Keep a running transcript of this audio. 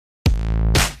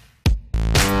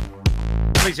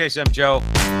me tell you something, Joe.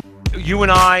 You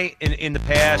and I, in the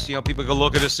past, you know, people can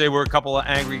look at us, say we're a couple of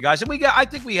angry guys, and I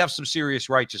think we have some serious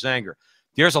righteous anger.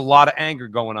 There's a lot of anger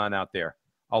going on out there,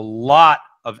 a lot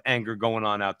of anger going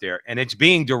on out there, and it's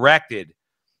being directed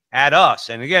at us.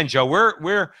 And again, Joe,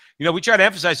 we're you know, we try to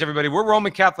emphasize to everybody, we're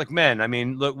Roman Catholic men. I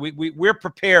mean, look, we're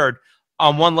prepared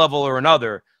on one level or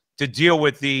another to deal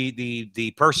with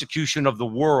the persecution of the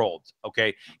world.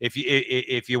 Okay,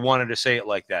 if you wanted to say it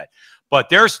like that, but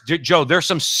there's Joe, there's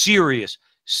some serious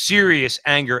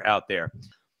anger out there.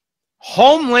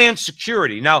 Homeland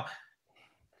Security. Now,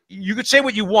 you could say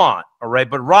what you want, all right,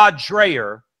 but Rod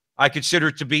Dreher, I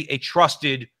consider to be a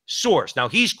trusted source. Now,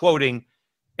 he's quoting,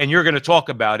 and you're going to talk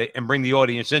about it and bring the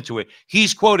audience into it.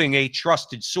 He's quoting a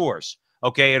trusted source,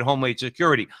 okay, at Homeland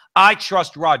Security. I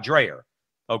trust Rod Dreher,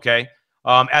 okay,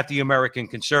 at the American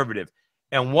Conservative.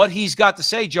 And what he's got to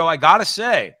say, Joe, I got to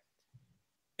say,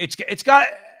 it's got,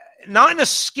 not in a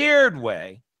scared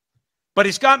way, but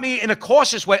it's got me in a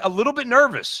cautious way, a little bit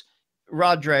nervous.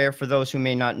 Rod Dreher, for those who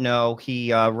may not know,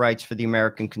 he writes for the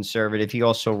American Conservative. He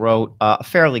also wrote a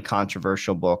fairly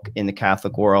controversial book in the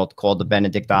Catholic world called The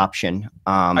Benedict Option.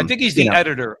 I think he's the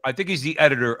editor. I think he's the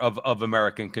editor of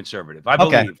American Conservative. I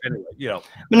believe. Okay. Anyway, you know.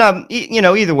 But no, you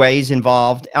know, either way, he's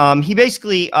involved. He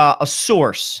basically a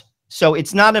source, so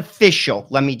it's not official.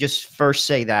 Let me just first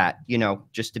say that, you know,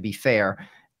 just to be fair.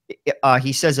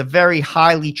 He says a very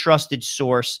highly trusted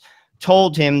source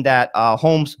told him that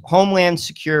Homeland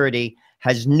Security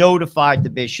has notified the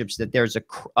bishops that there's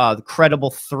a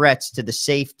credible threats to the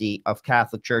safety of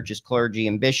Catholic churches, clergy,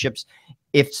 and bishops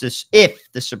if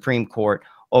the Supreme Court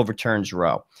overturns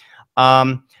Roe.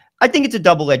 I think it's a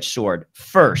double-edged sword.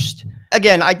 First,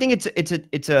 again, I think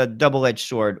it's a double-edged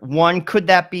sword. One, could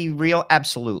that be real?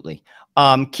 Absolutely.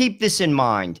 Keep this in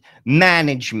mind.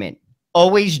 Management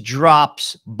always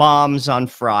drops bombs on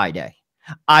Friday.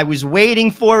 I was waiting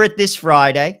for it this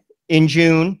Friday in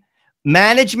June.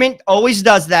 Management always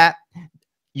does that.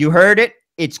 You heard it.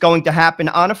 It's going to happen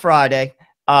on a Friday.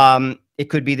 It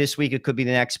could be this week. It could be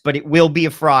the next, but it will be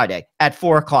a Friday at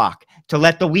 4 o'clock to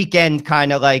let the weekend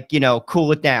kind of like, you know,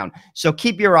 cool it down. So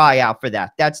keep your eye out for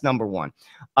that. That's number one.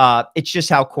 It's just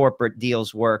how corporate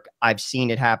deals work. I've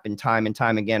seen it happen time and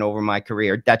time again over my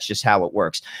career. That's just how it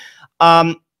works.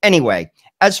 Anyway,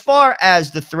 as far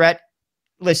as the threat,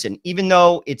 listen, even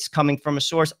though it's coming from a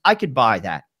source, I could buy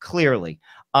that, clearly.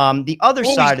 The other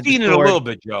side of the sword, we've seen it a little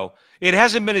bit, Joe. It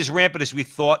hasn't been as rampant as we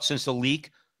thought since the leak,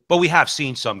 but we have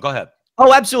seen some. Go ahead.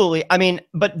 Oh, absolutely. I mean,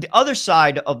 but the other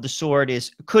side of the sword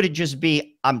is, could it just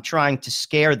be I'm trying to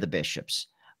scare the bishops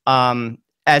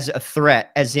as a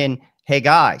threat, as in, hey,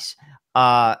 guys,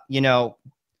 you know,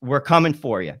 we're coming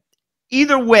for you.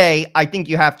 Either way, I think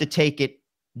you have to take it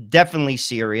definitely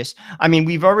serious. I mean,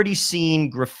 we've already seen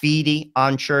graffiti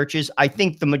on churches. I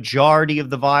think the majority of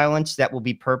the violence that will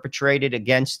be perpetrated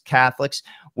against Catholics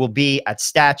will be at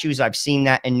statues. I've seen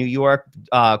that in New York.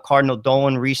 Cardinal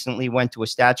Dolan recently went to a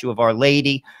statue of Our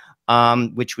Lady,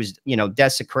 which was, you know,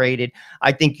 desecrated.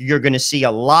 I think you're going to see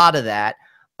a lot of that.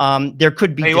 There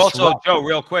could be. They also, Joe,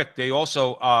 real quick, they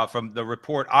also, from the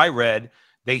report I read,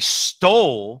 they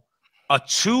stole a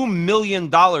 $2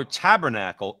 million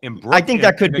tabernacle in Brooklyn. I think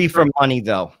that could be for money,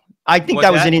 though. I think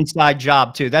that was an inside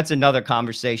job, too. That's another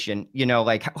conversation. You know,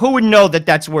 like, who would know that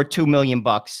that's worth $2 million?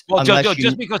 Well, Joe,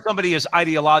 just because somebody is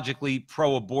ideologically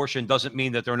pro-abortion doesn't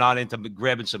mean that they're not into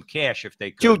grabbing some cash if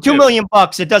they could. $2 million.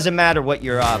 It doesn't matter what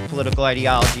your political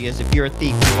ideology is. If you're a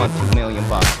thief, you want $2 million.